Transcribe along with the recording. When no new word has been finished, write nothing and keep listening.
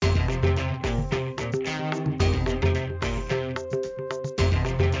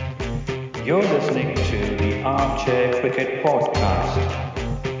You're listening to the Armchair Cricket Podcast.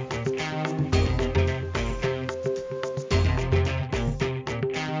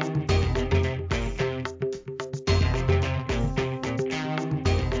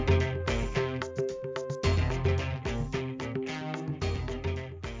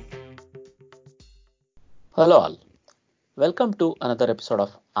 Hello, all. Welcome to another episode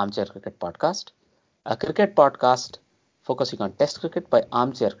of Armchair Cricket Podcast, a cricket podcast focusing on Test cricket by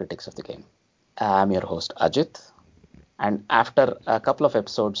armchair critics of the game. I'm your host, Ajit, and after a couple of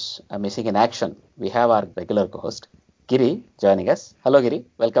episodes missing in action, we have our regular co-host, Giri, joining us. Hello, Giri.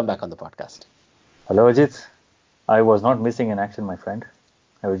 Welcome back on the podcast. Hello, Ajit. I was not missing in action, my friend.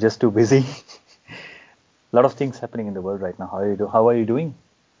 I was just too busy. A lot of things happening in the world right now. How are you doing?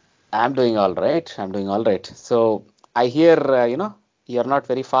 I'm doing all right. So I hear, you're not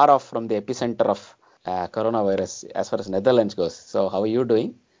very far off from the epicenter of coronavirus as far as Netherlands goes. So how are you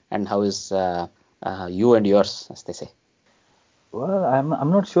doing? And how is you and yours, as they say? Well, I'm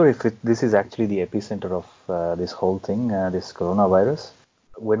not sure if this is actually the epicenter of this whole thing, this coronavirus.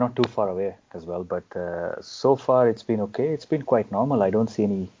 We're not too far away as well, but so far it's been okay. It's been quite normal. I don't see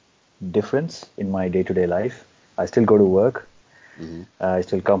any difference in my day-to-day life. I still go to work. Mm-hmm. I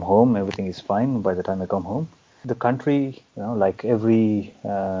still come home. Everything is fine by the time I come home. The country, like every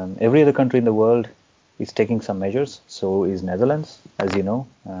other country in the world, is taking some measures. So is Netherlands, as you know.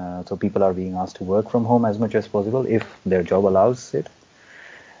 So people are being asked to work from home as much as possible if their job allows it.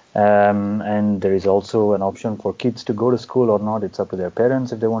 And there is also an option for kids to go to school or not. It's up to their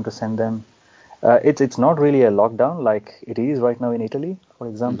parents if they want to send them. It's not really a lockdown like it is right now in Italy, for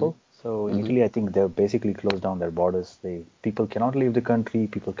example. So in Mm-hmm. Italy, I think they've basically closed down their borders. People cannot leave the country,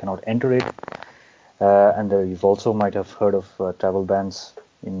 people cannot enter it, and you've also might have heard of travel bans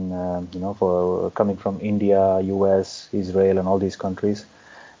in for coming from India, U.S., Israel, and all these countries.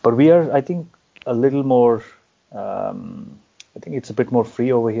 But we are, I think, a little more. I think it's a bit more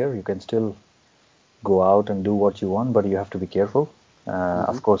free over here. You can still go out and do what you want, but you have to be careful.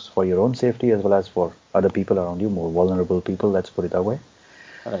 Mm-hmm. Of course, for your own safety as well as for other people around you, more vulnerable people. Let's put it that way.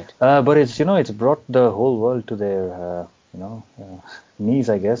 Right. But it's brought the whole world to their knees,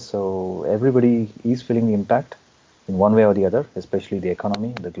 I guess. So everybody is feeling the impact in one way or the other, especially the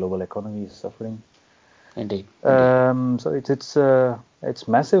economy. The global economy is suffering. Indeed. So it's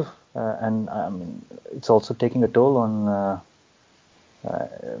massive, and I mean it's also taking a toll on,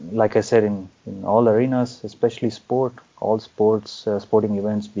 like I said, in all arenas, especially sport. All sports, sporting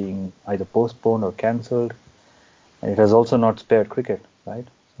events being either postponed or cancelled, and it has also not spared cricket, right?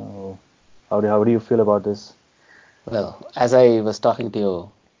 So how do you feel about this? Well, as I was talking to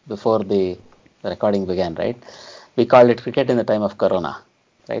you before the recording began, right? We called it cricket in the time of Corona,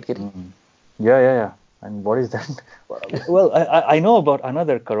 right, Giri? Mm. Yeah. And what is that? Well, I know about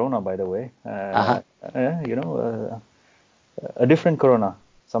another corona, by the way. Uh-huh. A different corona,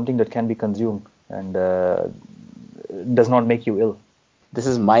 something that can be consumed and does not make you ill. This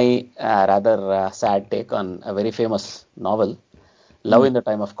is my rather sad take on a very famous novel, Love Mm. in the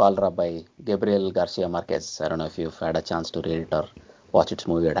Time of Cholera by Gabriel Garcia Marquez. I don't know if you've had a chance to read it or watch its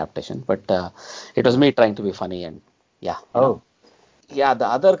movie adaptation, but it was me trying to be funny and yeah, Oh, Yeah, the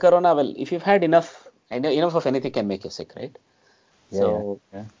other corona, well, if you've had enough, I know enough of anything can make you sick, right? yeah. So,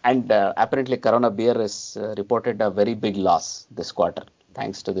 Yeah. and apparently Corona beer is reported a very big loss this quarter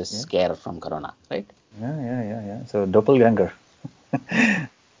thanks to this Yeah. scare from Corona, right? Yeah. So doppelganger.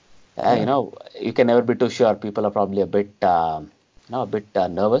 Yeah. You can never be too sure. People are probably a bit, a bit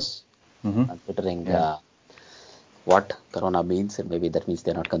nervous, Mm-hmm. considering Yeah. what Corona means, and maybe that means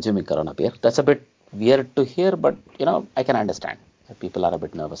they're not consuming Corona beer. That's a bit weird to hear, but I can understand that people are a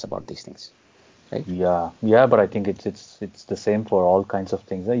bit nervous about these things, right? Yeah, but I think it's the same for all kinds of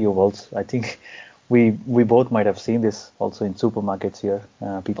things. You've also, I think, we both might have seen this also in supermarkets here.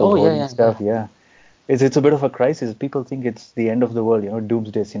 People Oh yeah, hoarding yeah, yeah. stuff. Yeah, it's a bit of a crisis. People think it's the end of the world.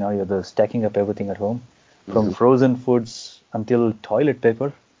 Doomsday scenario. They're stacking up everything at home, from Mm-hmm. frozen foods until toilet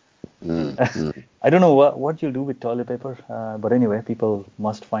paper. Mm-hmm. I don't know what you'll do with toilet paper, but anyway, people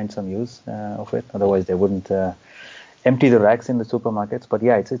must find some use of it. Otherwise, they wouldn't empty the racks in the supermarkets. But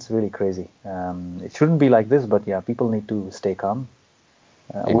yeah, it's really crazy. It shouldn't be like this, but yeah, people need to stay calm.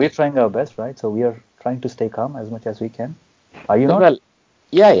 We're Indeed. trying our best, right? So we are trying to stay calm as much as we can. Are you not? Well,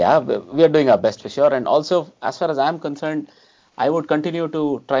 yeah. We are doing our best for sure. And also, as far as I'm concerned, I would continue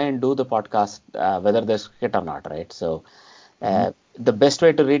to try and do the podcast, whether there's cricket or not, right? So, Hmm. the best way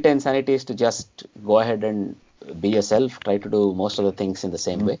to retain sanity is to just go ahead and be yourself, try to do most of the things in the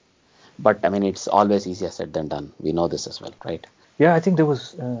same Hmm. way. But I mean, it's always easier said than done. We know this as well, right? Yeah, I think there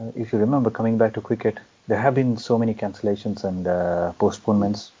was, if you remember, coming back to cricket, there have been so many cancellations and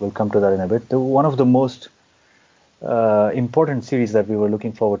postponements. We'll come to that in a bit. One of the most important series that we were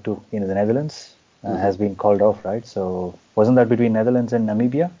looking forward to in the Netherlands has been called off, right? So wasn't that between Netherlands and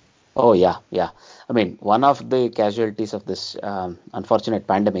Namibia? Oh, yeah, yeah. I mean, one of the casualties of this unfortunate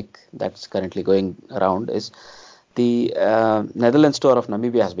pandemic that's currently going around is the Netherlands tour of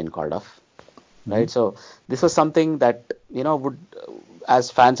Namibia has been called off, Hmm. right? So this was something that, would,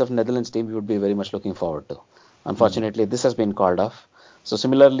 as fans of Netherlands team, we would be very much looking forward to. Hmm. Unfortunately, this has been called off. So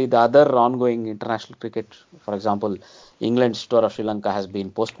similarly, the other ongoing international cricket, for example, England's tour of Sri Lanka has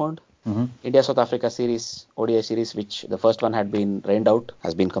been postponed. Hmm. India South Africa series, ODI series, which the first one had been rained out,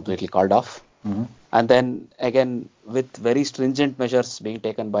 has been completely called off. Hmm. And then again, with very stringent measures being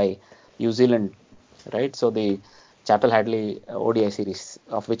taken by New Zealand, right? So the Chapel Hadley ODI series,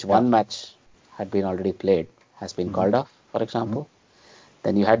 of which Yeah. one match had been already played, has been Hmm. called off, for Hmm. example.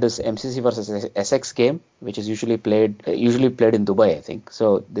 Then you had this MCC versus SX game, which is usually played in Dubai, I think.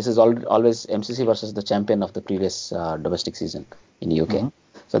 So this is always MCC versus the champion of the previous domestic season in UK. Hmm.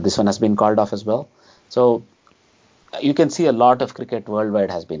 So this one has been called off as well. So you can see a lot of cricket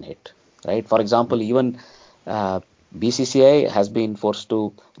worldwide has been hit, right? For example, even uh, BCCI has been forced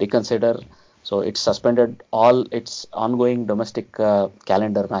to reconsider. So it suspended all its ongoing domestic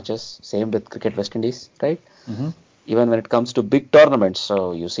calendar matches. Same with Cricket West Indies, right? Hmm. Even when it comes to big tournaments.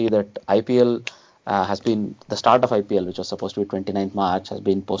 So you see that IPL has been the start of IPL, which was supposed to be 29th March, has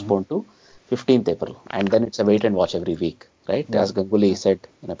been Hmm. postponed to 15th April, and then it's a wait and watch every week, right? Yeah. As Ganguly Yeah. said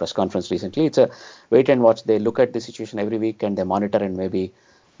in a press conference recently, it's a wait and watch. They look at the situation every week and they monitor, and maybe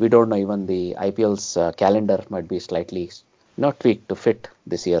we don't know, even the IPL's calendar might be slightly not tweaked to fit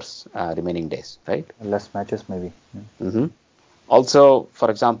this year's remaining days, right? Less matches, maybe. Yeah. hmm Also, for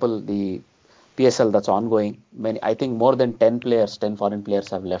example, the PSL that's ongoing, I think more than 10 players, 10 foreign players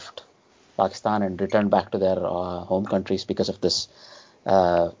have left Pakistan and returned back to their home countries because of this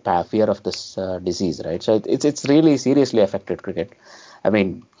fear of this disease, right? So it's really seriously affected cricket. I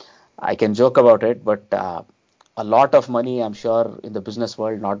mean, I can joke about it, but a lot of money, I'm sure, in the business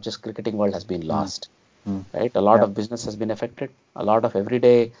world, not just cricketing world, has been Mm. lost, Mm. right? A lot Yeah. of business has been affected, a lot of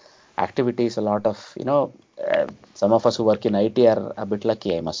everyday activities, a lot of, some of us who work in IT are a bit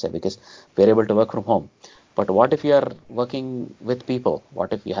lucky, I must say, because we're able to work from home. But what if you are working with people?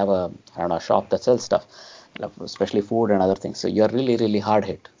 What if you have I don't know, a shop that sells stuff, especially food and other things? So you're really, really hard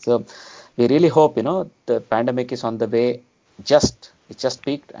hit. So we really hope, the pandemic is on the way. It's just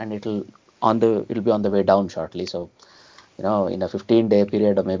peaked, and it'll be on the way down shortly. So in a 15-day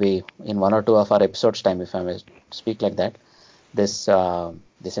period, or maybe in one or two of our episodes time, if I may speak like that, this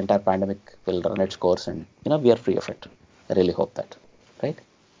entire pandemic will run its course, and we are free of it. I really hope that, right?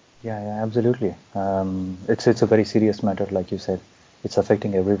 Yeah, yeah, absolutely. It's a very serious matter, like you said. It's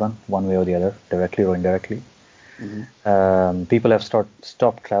affecting everyone, one way or the other, directly or indirectly. hmm People have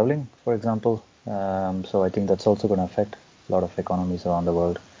stopped traveling, for example. So I think that's also going to affect a lot of economies around the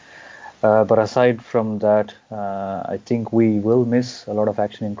world. But aside from that, I think we will miss a lot of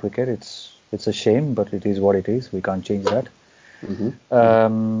action in cricket. It's a shame, but it is what it is. We can't change that. hmm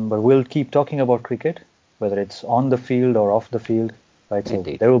But we'll keep talking about cricket, whether it's on the field or off the field, right? So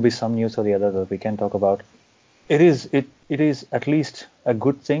Indeed. there will be some news or the other that we can talk about. It is at least a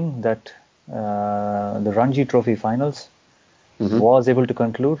good thing that the Ranji Trophy finals hmm was able to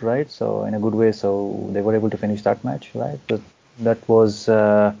conclude, right? So in a good way, so they were able to finish that match, right? That was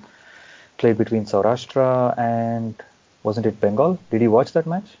played between Saurashtra and wasn't it Bengal? Did you watch that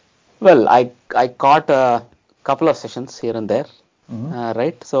match? Well, I caught a couple of sessions here and there, Hmm.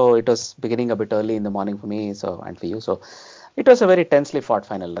 right? So it was beginning a bit early in the morning for me, so and for you. So it was a very tensely fought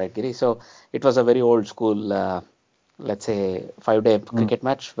final, right, Giri? So it was a very old school, let's say, 5-day Mm. cricket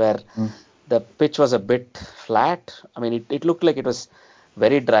match where Mm. the pitch was a bit flat. I mean, it looked like it was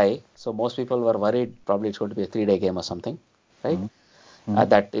very dry. So most people were worried probably it's going to be a 3-day game or something, right? Mm. Mm.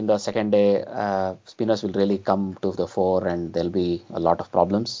 That in the second day, spinners will really come to the fore and there'll be a lot of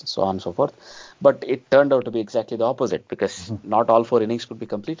problems, so on and so forth. But it turned out to be exactly the opposite because Mhm. not all four innings could be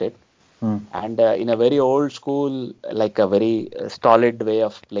completed. Mm. And in a very old school, like a very stolid way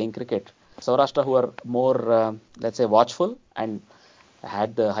of playing cricket, Saurashtra, who are more, let's say, watchful and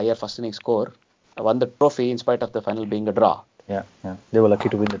had the higher first inning score, won the trophy in spite of the final being a draw. Yeah, yeah. They were lucky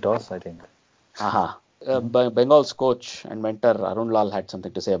to win the toss, I think. Aha. Mhm. Bengal's coach and mentor Arun Lal had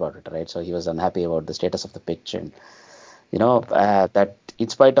something to say about it, right? So he was unhappy about the status of the pitch, and that in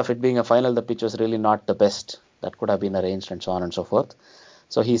spite of it being a final, the pitch was really not the best that could have been arranged, and so on and so forth.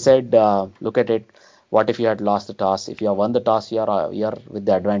 So he said, look at it. What if you had lost the toss? If you have won the toss, you're with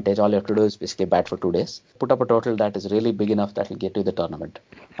the advantage. All you have to do is basically bat for 2 days. Put up a total that is really big enough that will get you the tournament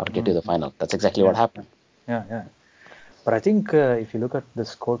or get you the final. That's exactly what happened. Yeah. But I think if you look at the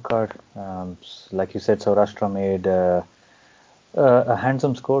scorecard, like you said, Saurashtra made a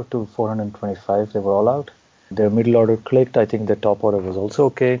handsome score to 425. They were all out. Their middle order clicked. I think the top order was also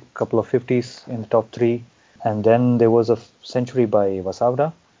okay. Couple of 50s in the top three. And then there was a century by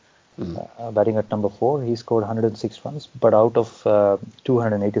Vasavda, batting at number 4. He scored 106 runs, but out of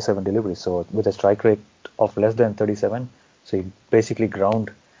 287 deliveries. So with a strike rate of less than 37. So he basically ground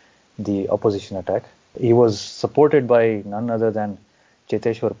the opposition attack. He was supported by none other than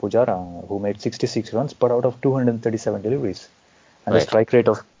Cheteshwar Pujara, who made 66 runs, but out of 237 deliveries, and a strike rate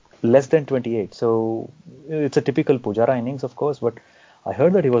of less than 28. So it's a typical Pujara innings, of course, but I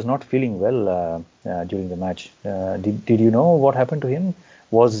heard that he was not feeling well during the match. Did you know what happened to him?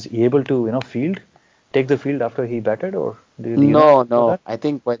 Was he able to take the field after he batted, or do you know that? I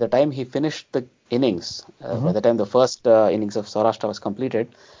think by the time he finished the innings, by the time the first innings of Saurashtra was completed,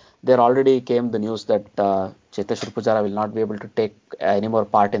 there already came the news that Cheteshwar Pujara will not be able to take any more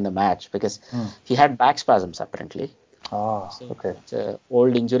part in the match because he had back spasms apparently. Okay. It's an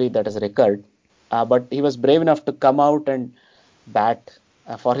old injury that has recurred. But he was brave enough to come out and bat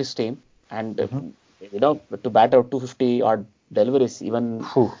for his team. And, to bat out 250 odd deliveries, even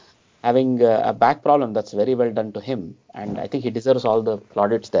having a back problem, that's very well done to him. And I think he deserves all the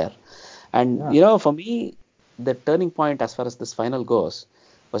plaudits there. And, for me, the turning point as far as this final goes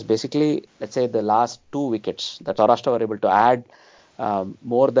was basically, let's say, the last 2 wickets that Saurashtra were able to add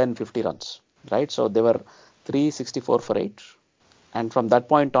more than 50 runs, right? So they were 364 for 8. And from that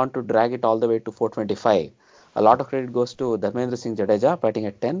point on to drag it all the way to 425, a lot of credit goes to Dharmendra Singh Jadeja batting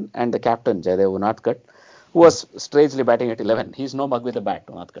at 10 and the captain Jaydev Unadkat, who was strangely batting at 11. He's no mug with the bat,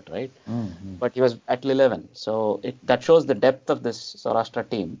 Unadkat, right? But he was at 11. So that shows the depth of this Saurashtra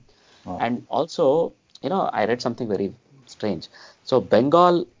team. And also, I read something very strange. So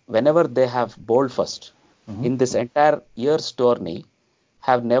Bengal, whenever they have bowled first in this entire year's tourney,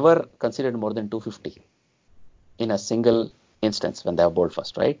 have never considered more than 250 in a single instance when they have bowled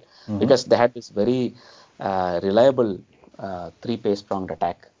first, right? Because they had this very reliable three-pace pronged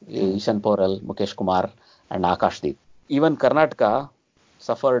attack. Ishan Poral, Mukesh Kumar and Akashdeep. Even Karnataka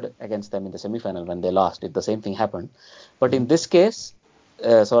suffered against them in the semi-final when they lost. The same thing happened. But in this case,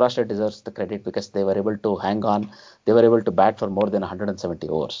 Saurashtra deserves the credit because they were able to hang on. They were able to bat for more than 170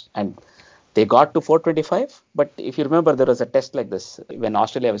 overs. And they got to 425. But if you remember, there was a test like this when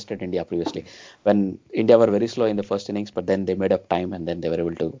Australia visited India previously, when India were very slow in the first innings, but then they made up time and then they were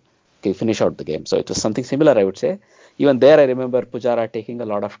able to finish out the game. So it was something similar, I would say. Even there, I remember Pujara taking a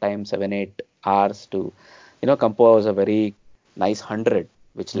lot of time, 7-8 hours to, compose a very nice 100,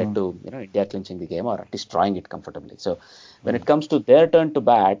 which led to, India clinching the game or at least drawing it comfortably. So when it comes to their turn to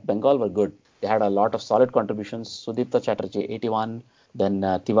bat, Bengal were good. They had a lot of solid contributions. Sudipta Chatterjee, 81. Then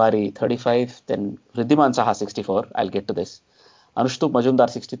Tiwari, 35. Then Riddhiman Saha, 64. I'll get to this. Anushtup Majumdar,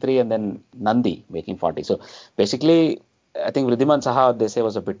 63. And then Nandi making 40. So basically, I think Riddhiman Saha, they say,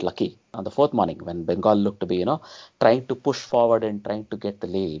 was a bit lucky on the fourth morning when Bengal looked to be, trying to push forward and trying to get the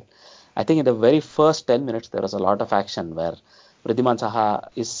lead. I think in the very first 10 minutes, there was a lot of action where Riddhiman Saha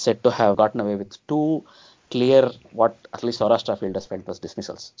is said to have gotten away with 2 clear, what at least Saurashtra fielders felt was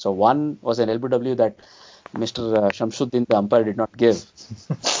dismissals. So one was an LBW that Mr. Shamsuddin, the umpire, did not give.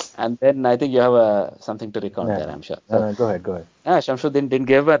 And then I think you have something to recount there, I'm sure. So, go ahead. Yeah, Shamsuddin didn't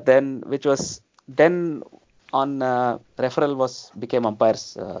give, but then, which was then on referral became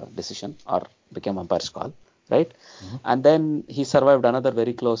umpire's decision or became umpire's call, right? And then he survived another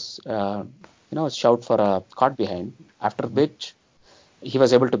very close, shout for a caught behind, after which he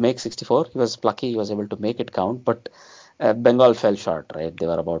was able to make 64. He was plucky. He was able to make it count, but Bengal fell short, right? They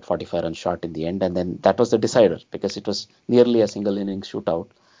were about 45 runs short in the end, and then that was the decider because it was nearly a single inning shootout.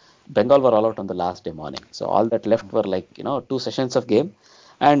 Bengal were all out on the last day morning. So all that left were 2 sessions of game.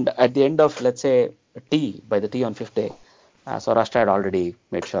 And at the end of, let's say, by the tea on 5th day, Saurashtra had already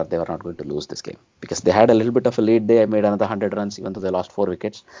made sure they were not going to lose this game because they had a little bit of a lead. They made another 100 runs even though they lost 4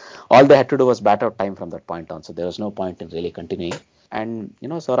 wickets. All they had to do was bat out time from that point on. So there was no point in really continuing. And,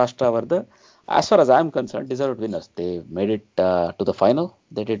 Saurashtra were as far as I'm concerned, deserved winners. They made it to the final.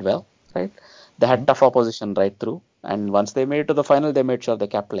 They did well, right? They had tough opposition right through. And once they made it to the final, they made sure they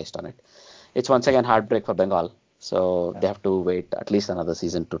capitalized on it. It's once again heartbreak for Bengal. So they have to wait at least another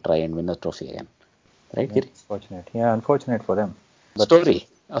season to try and win the trophy again. Right, Giri? Unfortunate for them. But story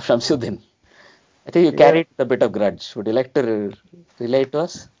of Shamsuddin. I think you carried a bit of grudge. Would you like to relate to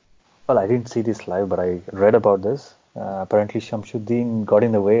us? Well, I didn't see this live, but I read about this. Apparently, Shamsuddin got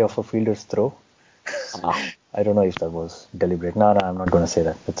in the way of a fielder's throw. I don't know if that was deliberate. No, I'm not going to say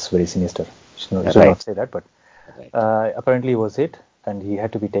that. That's very sinister. Should Right. not say that, but Right. apparently it was hit, and he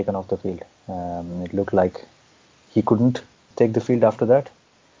had to be taken off the field. It looked like he couldn't take the field after that,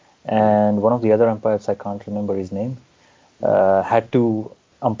 and one of the other umpires, I can't remember his name, had to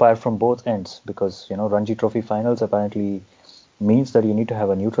umpire from both ends because Ranji Trophy finals apparently means that you need to have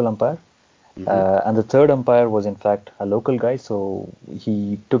a neutral umpire. And the third umpire was in fact a local guy, so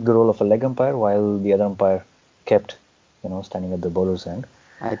he took the role of a leg umpire while the other umpire kept, standing at the bowler's end.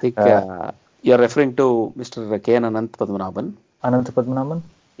 I think you're referring to Mr. K. Anant Padmanabhan. Ananta Padmanabhan?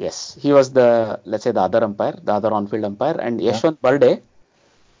 Yes, he was let's say the other umpire, the other on-field umpire, and Yeah. Yashwant Balde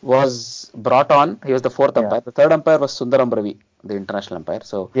was brought on. He was the fourth Yeah. umpire. The third umpire was Sundaram Ravi, the international umpire.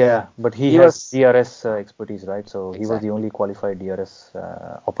 So Yeah, but he he has was DRS expertise, right? So he was the exactly. only qualified DRS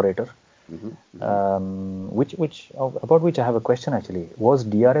operator. Mhm. About which I have a question actually. Was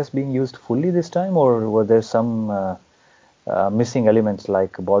DRS being used fully this time, or were there some missing elements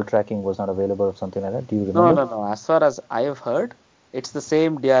like ball tracking was not available or something like that? Do you No, remember? no, no. As far as I have heard, it's the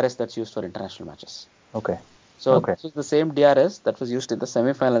same DRS that's used for international matches. Okay. So Okay. this is the same DRS that was used in the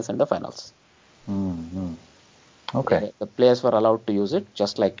semi-finals and the finals. Mm-hmm. Okay. The players were allowed to use it,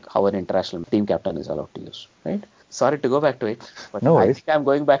 just like how an international team captain is allowed to use. Right? Sorry to go back to it, but No I worries. think I'm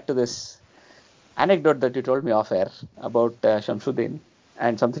going back to this anecdote that you told me off air about Shamsuddin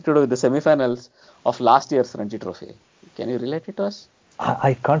and something to do with the semi-finals of last year's Ranji Trophy. Can you relate it to us?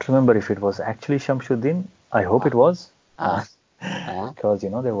 I can't remember if it was actually Shamsuddin. I hope it was. Ah, ah. Because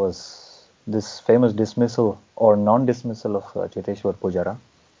there was this famous dismissal or non-dismissal of Cheteshwar Pujara.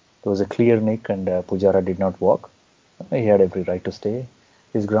 There was a clear nick, and Pujara did not walk. He had every right to stay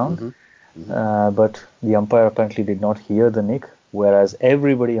his ground, but the umpire apparently did not hear the nick, whereas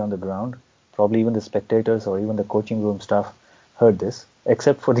everybody on the ground, probably even the spectators or even the coaching room staff, heard this,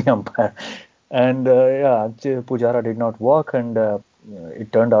 except for the umpire. And Pujara did not walk, and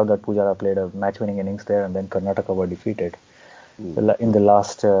it turned out that Pujara played a match-winning innings there, and then Karnataka were defeated in the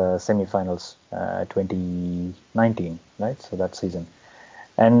last semi-finals, 2019, right? So that season.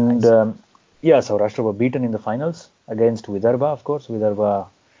 And Saurashtra were beaten in the finals against Vidarbha, of course. Vidarbha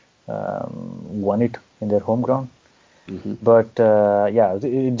won it in their home ground. But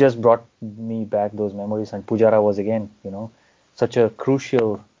it just brought me back those memories. And Pujara was again, such a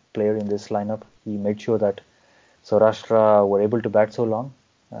crucial player in this lineup. He made sure that Saurashtra were able to bat so long.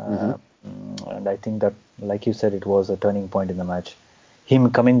 And I think that, like you said, it was a turning point in the match. Him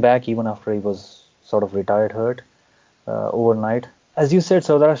coming back even after he was sort of retired hurt overnight. As you said,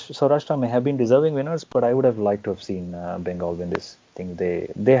 Saurashtra may have been deserving winners, but I would have liked to have seen Bengal win this. I think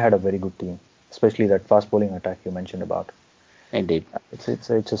they had a very good team, especially that fast bowling attack you mentioned about. Indeed. It's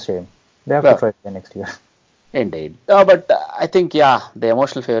a shame. They have to try again next year. Indeed. But I think, the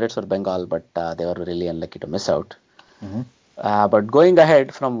emotional favorites were Bengal, but they were really unlucky to miss out. But going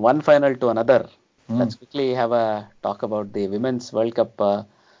ahead from one final to another, let's quickly have a talk about the Women's World Cup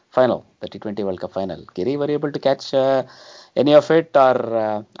final, the T20 World Cup final. Giri, were you able to catch any of it,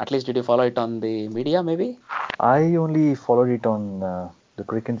 or at least did you follow it on the media, maybe? I only followed it on the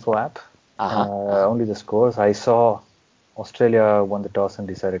Cricinfo app. Only the scores. I saw Australia won the toss and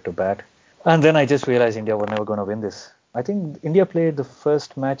decided to bat. And then I just realized India were never going to win this. I think India played the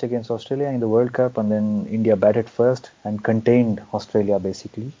first match against Australia in the World Cup, and then India batted first and contained Australia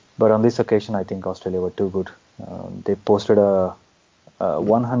basically. But on this occasion, I think Australia were too good. They posted a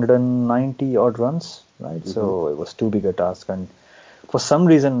 190 odd runs, right? So it was too big a task. And for some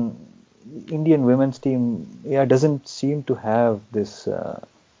reason, Indian women's team doesn't seem to have this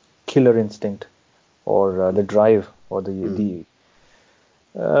killer instinct or the drive or the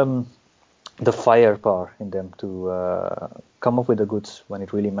firepower in them to come up with the goods when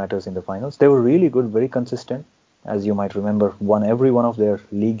it really matters in the finals. They were really good, very consistent. As you might remember, won every one of their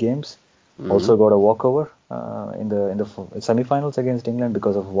league games. Also got a walkover in the semi-finals against England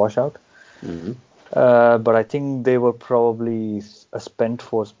because of washout. But I think they were probably a spent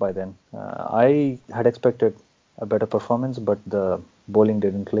force by then. I had expected a better performance, but the bowling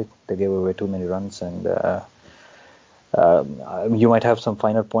didn't click. They gave away too many runs, and you might have some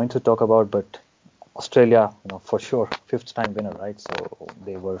finer points to talk about, but Australia, for sure, fifth time winner, right? So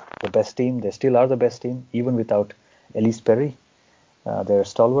they were the best team. They still are the best team, even without Elise Perry, their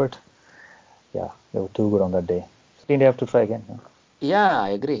stalwart. Yeah, they were too good on that day. India have to try again. Yeah, I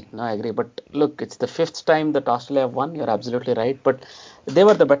agree. No, I agree. But look, it's the fifth time that Australia have won. You're absolutely right. But they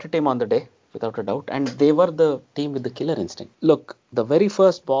were the better team on the day, without a doubt. And they were the team with the killer instinct. Look, the very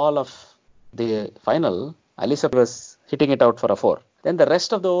first ball of the final, Alisa was hitting it out for a 4. Then the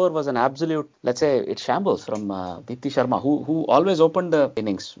rest of the over was an absolute, let's say, it's shambles from Deepti Sharma, who always opened the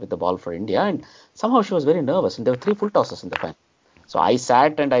innings with the ball for India, and somehow she was very nervous, and there were three full tosses in the final. So I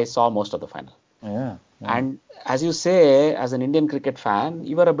sat and I saw most of the final. Yeah. And as you say, as an Indian cricket fan,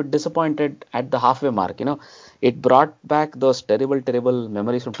 you were a bit disappointed at the halfway mark. It brought back those terrible, terrible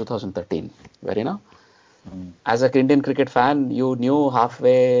memories from 2013, where, as an Indian cricket fan, you knew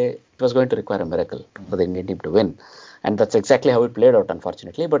halfway it was going to require a miracle for the Indian team to win. And that's exactly how it played out,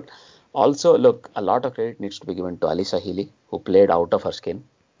 unfortunately. But also, look, a lot of credit needs to be given to Alisha Healy, who played out of her skin,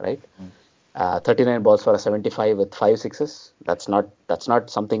 right? 39 balls for a 75 with 5 sixes. That's not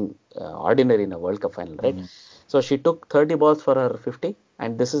something ordinary in a World Cup final, right? So she took 30 balls for her 50,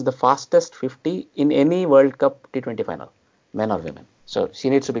 and this is the fastest 50 in any World Cup T20 final, men or women. So she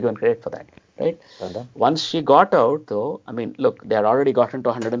needs to be given credit for that, right? Well, Once she got out, though, I mean, look, they had already gotten to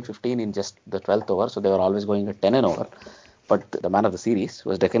 115 in just the 12th over, so they were always going at 10 and over. But the man of the series, who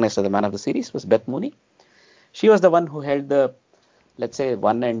was recognized as the man of the series, was Beth Mooney. She was the one who held the, let's say,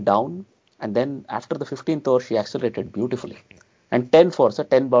 one end down, and then after the 15th over, she accelerated beautifully. And 10 fours,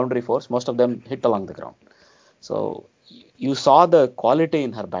 10 boundary fours, most of them hit along the ground. So you saw the quality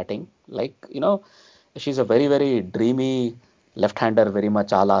in her batting. Like, she's a very, very dreamy left-hander, very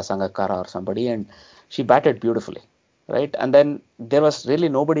much a la Sangakkara or somebody, and she batted beautifully, right? And then there was really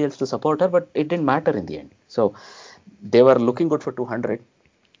nobody else to support her, but it didn't matter in the end. So they were looking good for 200,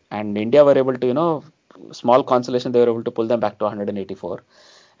 and India were able to, small consolation, they were able to pull them back to 184.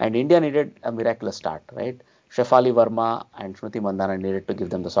 And India needed a miraculous start, right? Shefali Verma and Smriti Mandhana needed to give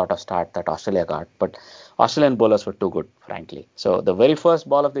them the sort of start that Australia got, but Australian bowlers were too good, frankly. So the very first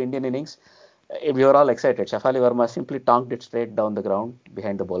ball of the Indian innings, we were all excited. Shefali Verma simply tonked it straight down the ground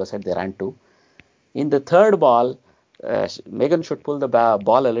behind the bowler's head. They ran two. In the third ball, Megan should pull the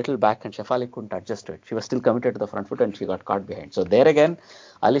ball a little back, and Shefali couldn't adjust to it. She was still committed to the front foot, and she got caught behind. So there again,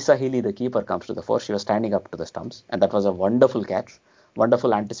 Alisa Healy, the keeper, comes to the fore. She was standing up to the stumps, and that was a wonderful catch,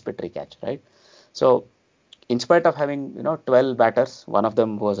 wonderful anticipatory catch, right? So in spite of having 12 batters, one of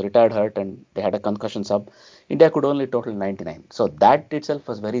them was retired hurt, and they had a concussion sub, India could only total 99. So that itself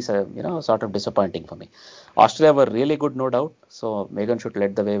was very sort of disappointing for me. Australia were really good, no doubt. So Megan should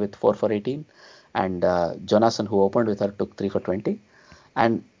led the way with 4 for 18, and Jonathan, who opened with her, took 3 for 20,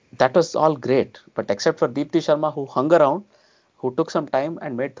 and that was all great. But except for Deepti Sharma, who hung around, who took some time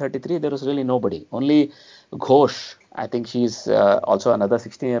and made 33, there was really nobody. Only Ghosh, I think she's also another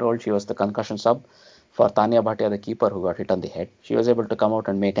 16-year-old. She was the concussion sub for Tanya Bhatia, the keeper, who got hit on the head. She was able to come out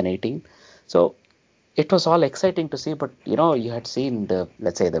and make an 18. So it was all exciting to see, but you had seen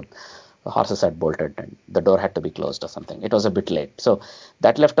let's say the horses had bolted and the door had to be closed or something. It was a bit late. So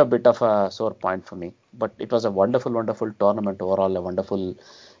that left a bit of a sore point for me. But it was a wonderful, wonderful tournament overall, a wonderful,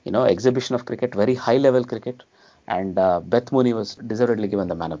 exhibition of cricket, very high level cricket. And Beth Mooney was deservedly given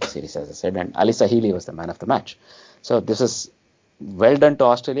the man of the series, as I said, and Alisa Healy was the man of the match. So this is well done to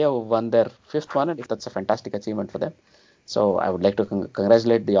Australia, who won their fifth one, and that's a fantastic achievement for them. So I would like to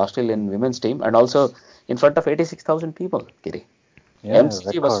congratulate the Australian women's team, and also in front of 86,000 people, Giri. yeah,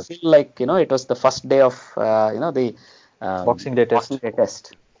 MCG was record. feel like it was the first day of the Boxing Day Boxing test. Day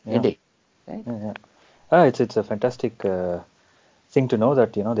test. Yeah. Indeed. Right? Yeah. It's a fantastic thing to know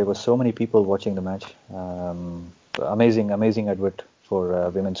that there were so many people watching the match. Amazing advert for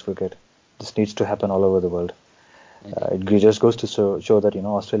women's cricket. This needs to happen all over the world. It just goes to show that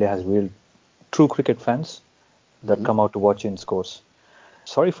Australia has real true cricket fans that come out to watch in scores.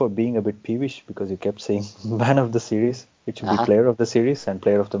 Sorry for being a bit peevish because you kept saying man of the series. It should be player of the series and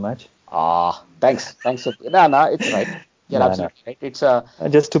player of the match. Thanks. No, it's right. You're No. absolutely right. It's a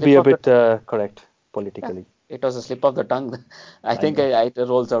Just to slip be a of the bit correct yeah, politically. it was a slip of the tongue. I I think know. it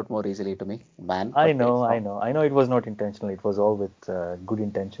rolls out more easily to me, man. I But know, it's I not. know, I know. It was not intentional. It was all with good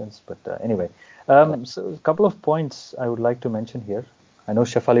intentions. But anyway, Correct. so a couple of points I would like to mention here. I know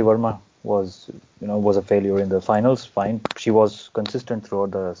Shefali Verma was a failure in the finals. Fine, she was consistent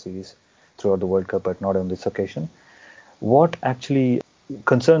throughout the series, throughout the World Cup, but not on this occasion. What actually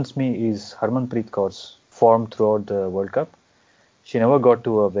concerns me is Harmanpreet Kaur's form throughout the World Cup. She never got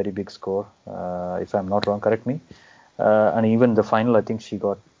to a very big score, if I'm not wrong. Correct me. And even the final, I think she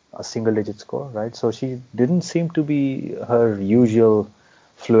got a single-digit score, right? So she didn't seem to be her usual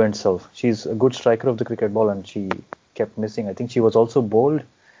fluent self. She's a good striker of the cricket ball, and she kept missing. I think she was also bowled.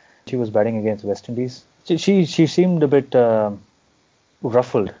 She was batting against West Indies. She seemed a bit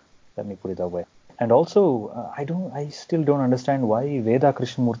ruffled. Let me put it that way. And also, I still don't understand why Veda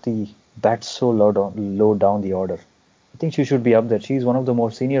Krishnamurthy bats so low down the order. I think she should be up there. She's one of the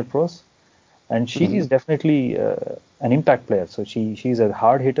more senior pros, and she is definitely an impact player. So she's a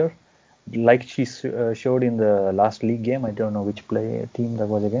hard hitter, like she showed in the last league game. I don't know which team that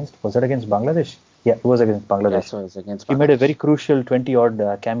was against. Was that against Bangladesh? Yeah, it was against Bangladesh. Yes, it was against She made a very Bangladesh. crucial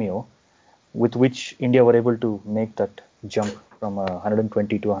 20-odd cameo, with which India were able to make that jump from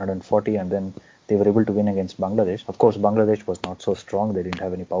 120 to 140, and then they were able to win against Bangladesh. Of course, Bangladesh was not so strong; they didn't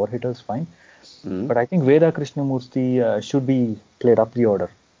have any power hitters. Fine, Mm. but I think Veda Krishnamurthy should be played up the order,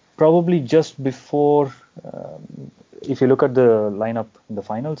 probably just before. If you look at the lineup in the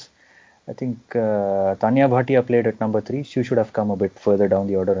finals, I think Tanya Bhatia played at number 3. She should have come a bit further down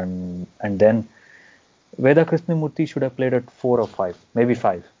the order, and then Veda Krishnamurthy should have played at 4 or 5, maybe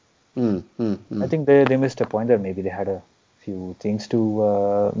 5. Mm, mm, I mm. think they missed a point there. Maybe they had a few things to.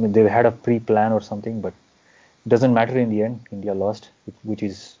 I mean, they had a pre-plan or something, but it doesn't matter in the end. India lost, which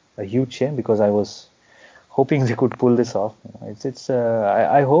is a huge shame because I was hoping they could pull this off. It's.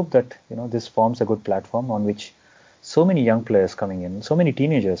 I hope that this forms a good platform on which so many young players coming in, so many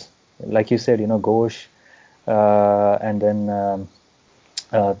teenagers, like you said, Ghosh, and then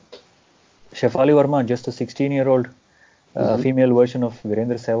uh, Shefali Verma, just a 16-year-old Mm-hmm. female version of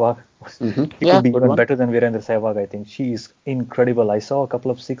Virendra Sehwag. Mm-hmm. She could Yeah, be good even one. better than Virendra Sehwag, I think. She is incredible. I saw a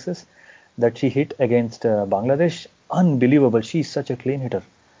couple of sixes that she hit against Bangladesh. Unbelievable. She is such a clean hitter.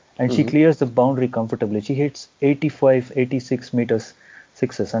 And she Mm-hmm. clears the boundary comfortably. She hits 85, 86 meters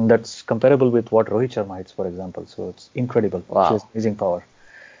sixes. And that's comparable with what Rohit Sharma hits, for example. So it's incredible. She has Wow. amazing power.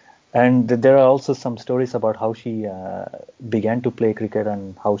 And there are also some stories about how she began to play cricket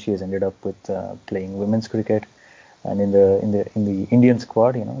and how she has ended up with playing women's cricket. And in the Indian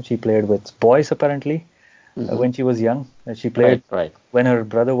squad, she played with boys apparently Mm-hmm. when she was young. She played Right, right. when her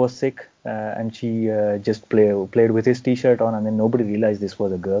brother was sick, and she just played with his T-shirt on, and then nobody realized this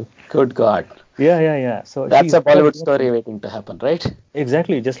was a girl. Good God. Yeah, yeah, yeah. So That's she's a one of Bollywood those story waiting to happen, right?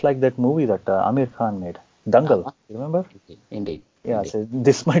 exactly just like that movie that Amir Khan made, Dangal. Uh-huh. You remember? Indeed, indeed, Yeah, indeed. so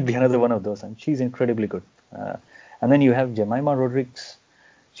this might be another one of those, and she's incredibly good. Uh, and then you have Jemima Rodriguez.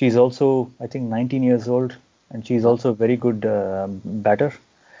 She's also, I think, 19 years old, and she's Uh-huh. also a very good batter.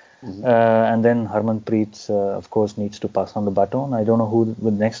 Mm-hmm. And then Harmanpreet, of course, needs to pass on the baton. I don't know who the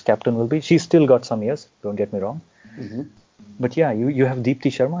next captain will be. She's still got some years, don't get me wrong. Mm-hmm. But yeah, you have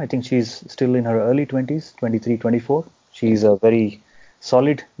Deepti Sharma. I think she's still in her early 20s, 23, 24. She's a Indeed. very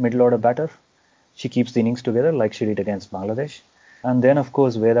solid middle order batter. She keeps the innings together like she did against Bangladesh. And then, of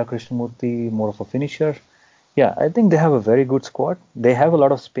course, Veda Krishnamurthy, more of a finisher. Yeah, I think they have a very good squad. They have a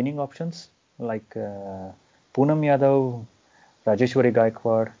lot of spinning options like Poonam Yadav, Rajeshwari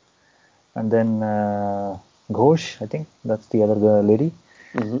Gaikwad, and then Ghosh. I think that's the other lady,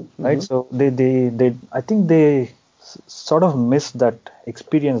 Mm-hmm. right? Mm-hmm. So they I think they sort of missed that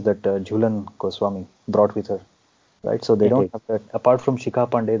experience that Jhulan Goswami brought with her, right? So they don't Indeed. have that. Apart from Shikha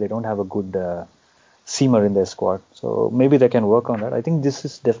Pandey, they don't have a good seamer in their squad. So maybe they can work on that. I think this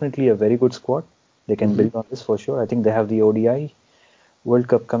is definitely a very good squad. They can Mm-hmm. build on this for sure. I think they have the ODI World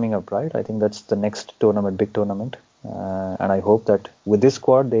Cup coming up, right? I think that's the next tournament, big tournament. And I hope that with this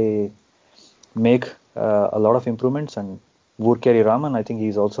squad, they make a lot of improvements. And Vurkeri Raman, I think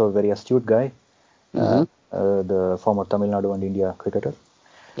he's also a very astute guy, Mm-hmm. the former Tamil Nadu and India cricketer.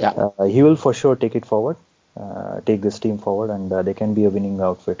 Yeah. He will for sure take it forward, take this team forward, and they can be a winning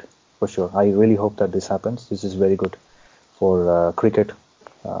outfit for sure. I really hope that this happens. This is very good for cricket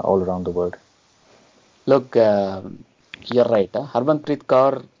all around the world. Look, you're right. Harmanpreet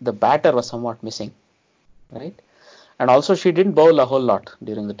Kaur, the batter was somewhat missing, right? And also, she didn't bowl a whole lot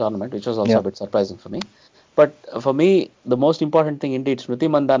during the tournament, which was also Yeah, a bit surprising for me. But for me, the most important thing indeed, Smriti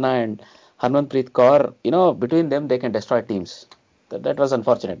Mandhana and Harmanpreet Kaur, between them, they can destroy teams. That was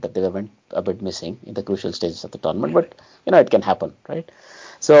unfortunate that they went a bit missing in the crucial stages of the tournament, but it can happen, right?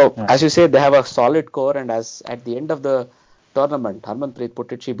 So, yeah, as you say, they have a solid core, and as at the end of the tournament, Harmanpreet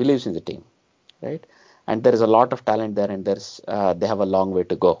put it, she believes in the team, right? And there is a lot of talent there, and they have a long way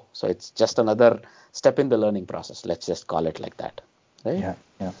to go. So it's just another step in the learning process. Let's just call it like that, right? yeah,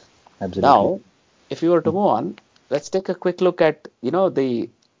 yeah, absolutely. Now, if you were to move on, let's take a quick look at the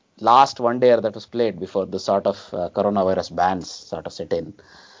last one day that was played before the sort of coronavirus bans sort of set in.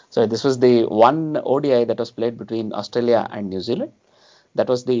 So this was the one ODI that was played between Australia and New Zealand. That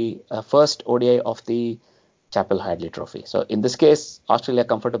was the first ODI of the Chappell Hadley Trophy. So in this case, Australia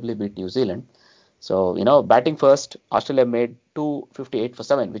comfortably beat New Zealand. So, batting first, Australia made 258 for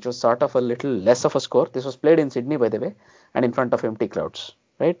 7, which was sort of a little less of a score. This was played in Sydney, by the way, and in front of empty crowds,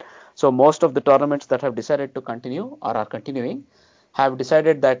 right? So, most of the tournaments that have decided to continue or are continuing have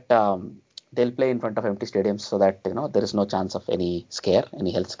decided that they'll play in front of empty stadiums so that, there is no chance of any scare,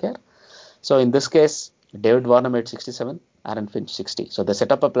 any health scare. So, in this case, David Warner made 67, Aaron Finch 60. So, they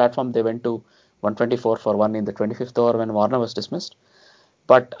set up a platform. They went to 124 for 1 in the 25th over when Warner was dismissed.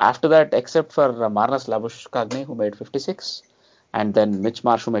 But after that, except for Marnus Labuschagne, who made 56, and then Mitch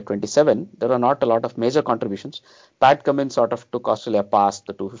Marsh, who made 27, there were not a lot of major contributions. Pat Cummins sort of took Australia past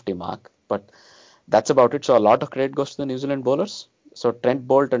the 250 mark, but that's about it. So a lot of credit goes to the New Zealand bowlers. So Trent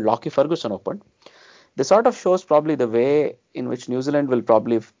Boult and Lockie Ferguson opened. This sort of shows probably the way in which New Zealand will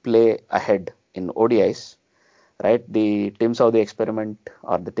probably play ahead in ODIs, right? The Tim Southee experiment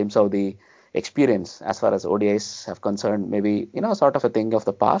or the Tim Southee experience as far as ODIs have concerned, maybe, sort of a thing of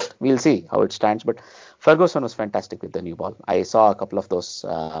the past. We'll see how it stands. But Ferguson was fantastic with the new ball. I saw a couple of those,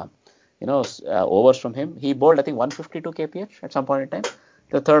 overs from him. He bowled, I think, 152 kph at some point in time,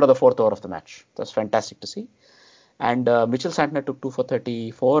 the third or the fourth over of the match. That was fantastic to see. And Mitchell Santner took 2 for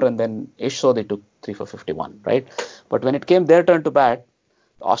 34, and then Ish Sodhi took 3 for 51, right? But when it came their turn to bat,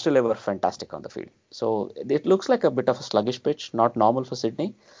 Australia were fantastic on the field. So it looks like a bit of a sluggish pitch, not normal for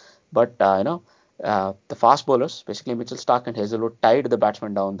Sydney. But, the fast bowlers, basically Mitchell Starc and Hazelwood, tied the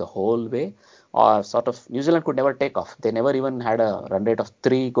batsmen down the whole way. Or sort of New Zealand could never take off. They never even had a run rate of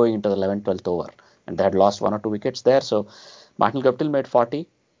 3 going into the 11th, 12th over. And they had lost 1 or 2 wickets there. So Martin Guptill made 40.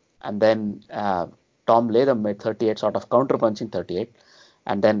 And then Tom Latham made 38, sort of counter-punching 38.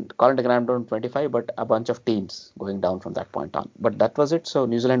 And then Colin de Graham down 25, but a bunch of teams going down from that point on. But that was it. So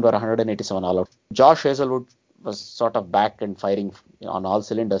New Zealand were 187 all out. Josh Hazelwood was sort of back and firing on all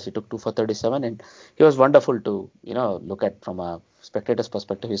cylinders. He took 2 for 37, and he was wonderful to look at from a spectator's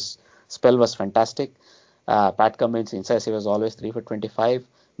perspective. His spell was fantastic. Pat Cummins, incisive as always, 3 for 25.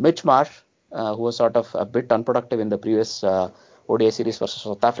 Mitch Marsh, who was sort of a bit unproductive in the previous ODI series versus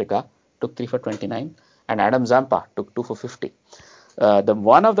South Africa, took 3 for 29, and Adam Zampa took 2 for 50. The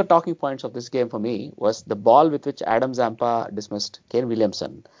one of the talking points of this game for me was the ball with which Adam Zampa dismissed Kane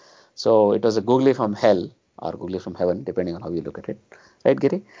Williamson. So it was a googly from hell or googly from heaven, depending on how you look at it, right,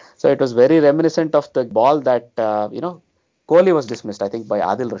 Giri? So it was very reminiscent of the ball that Kohli was dismissed, I think, by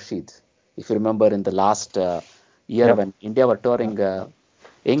Adil Rashid. If you remember, in the last year when India were touring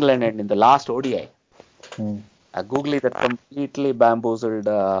England, and in the last ODI. A googly that completely bamboozled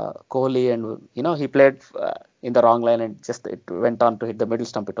Kohli, and he played in the wrong line, and just it went on to hit the middle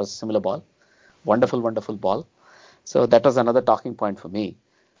stump. It was a similar ball, wonderful ball. So that was another talking point for me.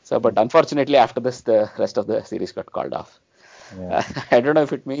 So, but unfortunately, after this, the rest of the series got called off. Yeah. I don't know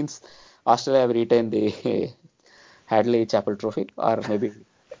if it means Australia have retained the Hadley Chapel Trophy, or maybe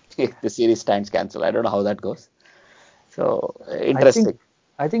the series stands cancelled. I don't know how that goes. So interesting.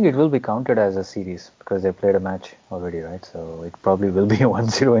 I think it will be counted as a series because they played a match already, right? So it probably will be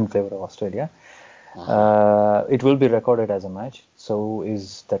 1-0 in favor of Australia. It will be recorded as a match. So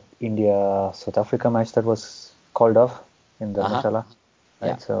is that India-South Africa match that was called off in the Masala, right?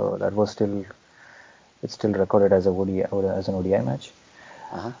 Yeah. So that was it's still recorded as an ODI match.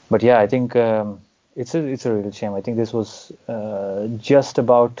 But yeah, I think it's a real shame. I think this was just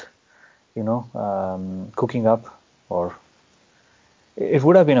about cooking up, or it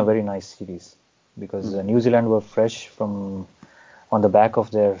would have been a very nice series because New Zealand were fresh on the back of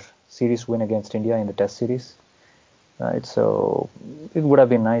their series win against India in the Test series, right? So it would have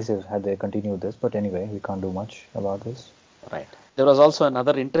been nice had they continued this, but anyway, we can't do much about this. Right. There was also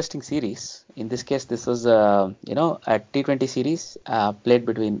another interesting series. In this case, this was a T20 series played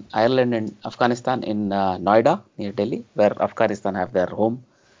between Ireland and Afghanistan in Noida near Delhi, where Afghanistan have their home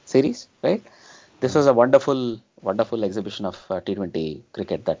series, right? This was a wonderful exhibition of T20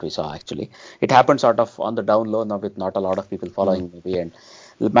 cricket that we saw. Actually, it happened sort of on the down low, now with not a lot of people following maybe, and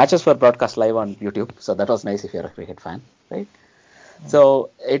the matches were broadcast live on YouTube, so that was nice if you're a cricket fan, right? So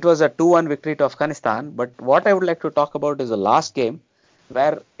it was a 2-1 victory to Afghanistan. But what I would like to talk about is the last game,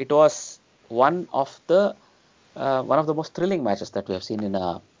 where it was one of the most thrilling matches that we have seen in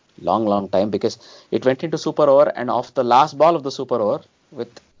a long time, because it went into super over, and off the last ball of the super over,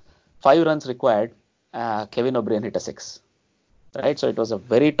 with 5 runs required, Kevin O'Brien hit a 6. Right, so it was a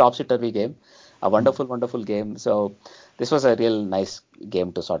very topsy-turvy game, a wonderful game. So this was a real nice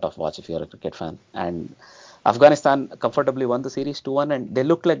game to sort of watch if you're a cricket fan. And Afghanistan comfortably won the series 2-1, and they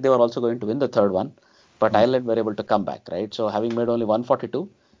looked like they were also going to win the third one, but Ireland were able to come back, right? So having made only 142,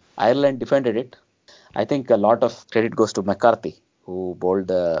 Ireland defended it. I think a lot of credit goes to McCarthy, who bowled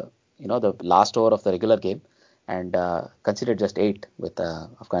the last over of the regular game, and conceded just 8, with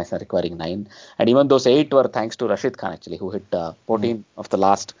Afghanistan requiring 9. And even those 8 were thanks to Rashid Khan, actually, who hit 14 of the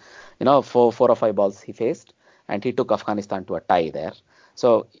last 4 or 5 balls he faced, and he took Afghanistan to a tie there.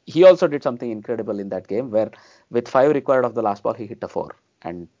 So he also did something incredible in that game, where with 5 required of the last ball, he hit a 4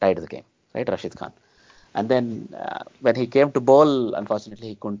 and tied the game, right, Rashid Khan. And then when he came to bowl, unfortunately,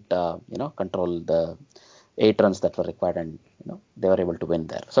 he couldn't control the 8 runs that were required, and they were able to win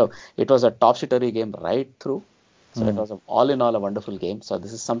there. So it was a topsy-turvy game right through. So it was all in all a wonderful game. So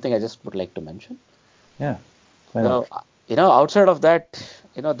this is something I just would like to mention. Yeah. Why not? So, outside of that,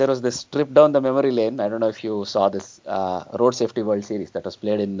 there was this trip down the memory lane. I don't know if you saw this Road Safety World Series that was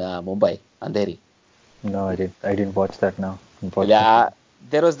played in Mumbai, Andheri. No, I didn't watch that now. Unfortunately. Yeah,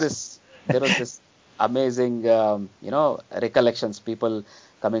 there was this amazing, recollections. People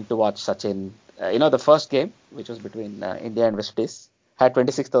coming to watch Sachin. The first game, which was between India and West Indies, had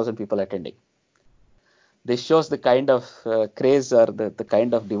 26,000 people attending. This shows the kind of craze or the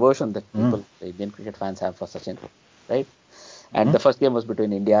kind of devotion that the Indian cricket fans have for Sachin, right? And the first game was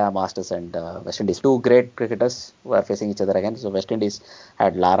between India Masters and West Indies. Two great cricketers were facing each other again. So West Indies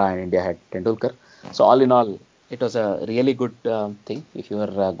had Lara and India had Tendulkar. So all in all, it was a really good thing if you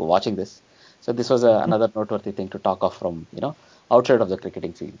were watching this. So this was another noteworthy thing to talk of from outside of the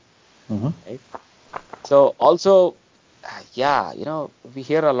cricketing field. Right? So also, we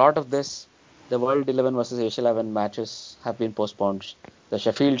hear a lot of this. The World 11 versus Asia 11 matches have been postponed. The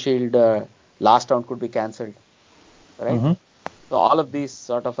Sheffield Shield last round could be cancelled, right? So all of these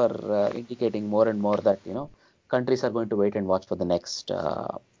sort of are indicating more and more that countries are going to wait and watch for the next,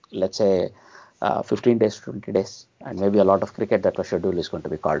 let's say, 15 days, 20 days, and maybe a lot of cricket that was scheduled is going to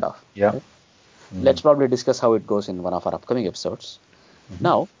be called off. Yeah. Right? Let's probably discuss how it goes in one of our upcoming episodes.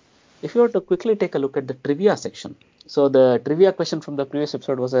 Now, if you were to quickly take a look at the trivia section, so the trivia question from the previous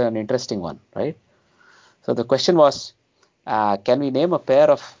episode was an interesting one, right? So the question was, can we name a pair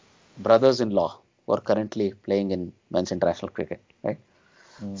of brothers-in-law who are currently playing in men's international cricket, right?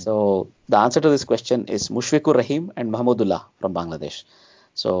 So the answer to this question is Mushfiqur Rahim and Mahmudullah from Bangladesh.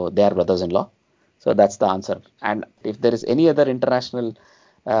 So they are brothers-in-law. So that's the answer. And if there is any other international,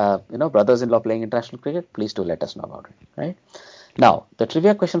 brothers-in-law playing international cricket, please do let us know about it, right? Now, the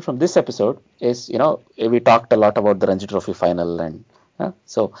trivia question from this episode is, we talked a lot about the Ranji Trophy final, and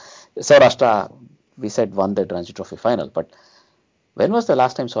so Saurashtra, we said, won the Ranji Trophy final. But when was the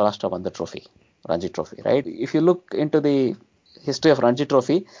last time Saurashtra won the trophy, Ranji Trophy, right? If you look into the history of Ranji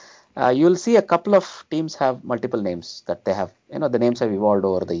Trophy, you'll see a couple of teams have multiple names that they have, the names have evolved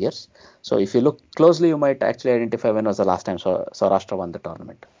over the years. So if you look closely, you might actually identify when was the last time Saurashtra won the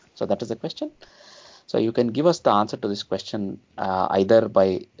tournament. So that is the question. So you can give us the answer to this question either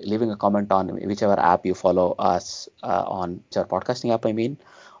by leaving a comment on whichever app you follow us on, whichever podcasting app I mean.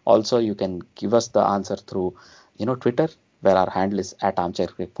 Also, you can give us the answer through, Twitter, where our handle is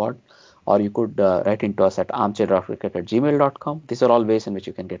 @armchaircricketpod, or you could write into us at armchair.cricket@gmail.com. These are all ways in which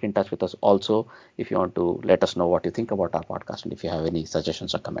you can get in touch with us also if you want to let us know what you think about our podcast and if you have any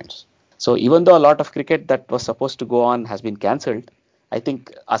suggestions or comments. So even though a lot of cricket that was supposed to go on has been cancelled, I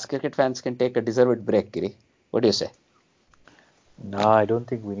think us cricket fans can take a deserved break, Giri. What do you say? No, I don't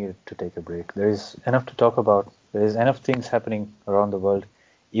think we need to take a break. There is enough to talk about. There is enough things happening around the world,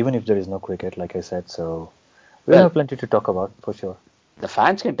 even if there is no cricket, like I said. So we'll have plenty to talk about for sure. The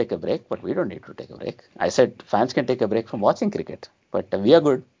fans can take a break, but we don't need to take a break. I said fans can take a break from watching cricket, but we are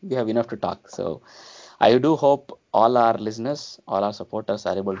good. We have enough to talk. So I do hope all our listeners, all our supporters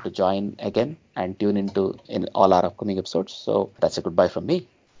are able to join again and tune into in all our upcoming episodes. So that's a goodbye from me.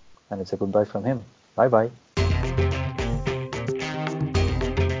 And it's a goodbye from him. Bye-bye.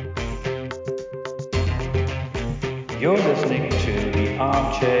 You're listening to the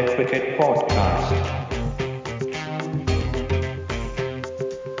Armchair Cricket Podcast.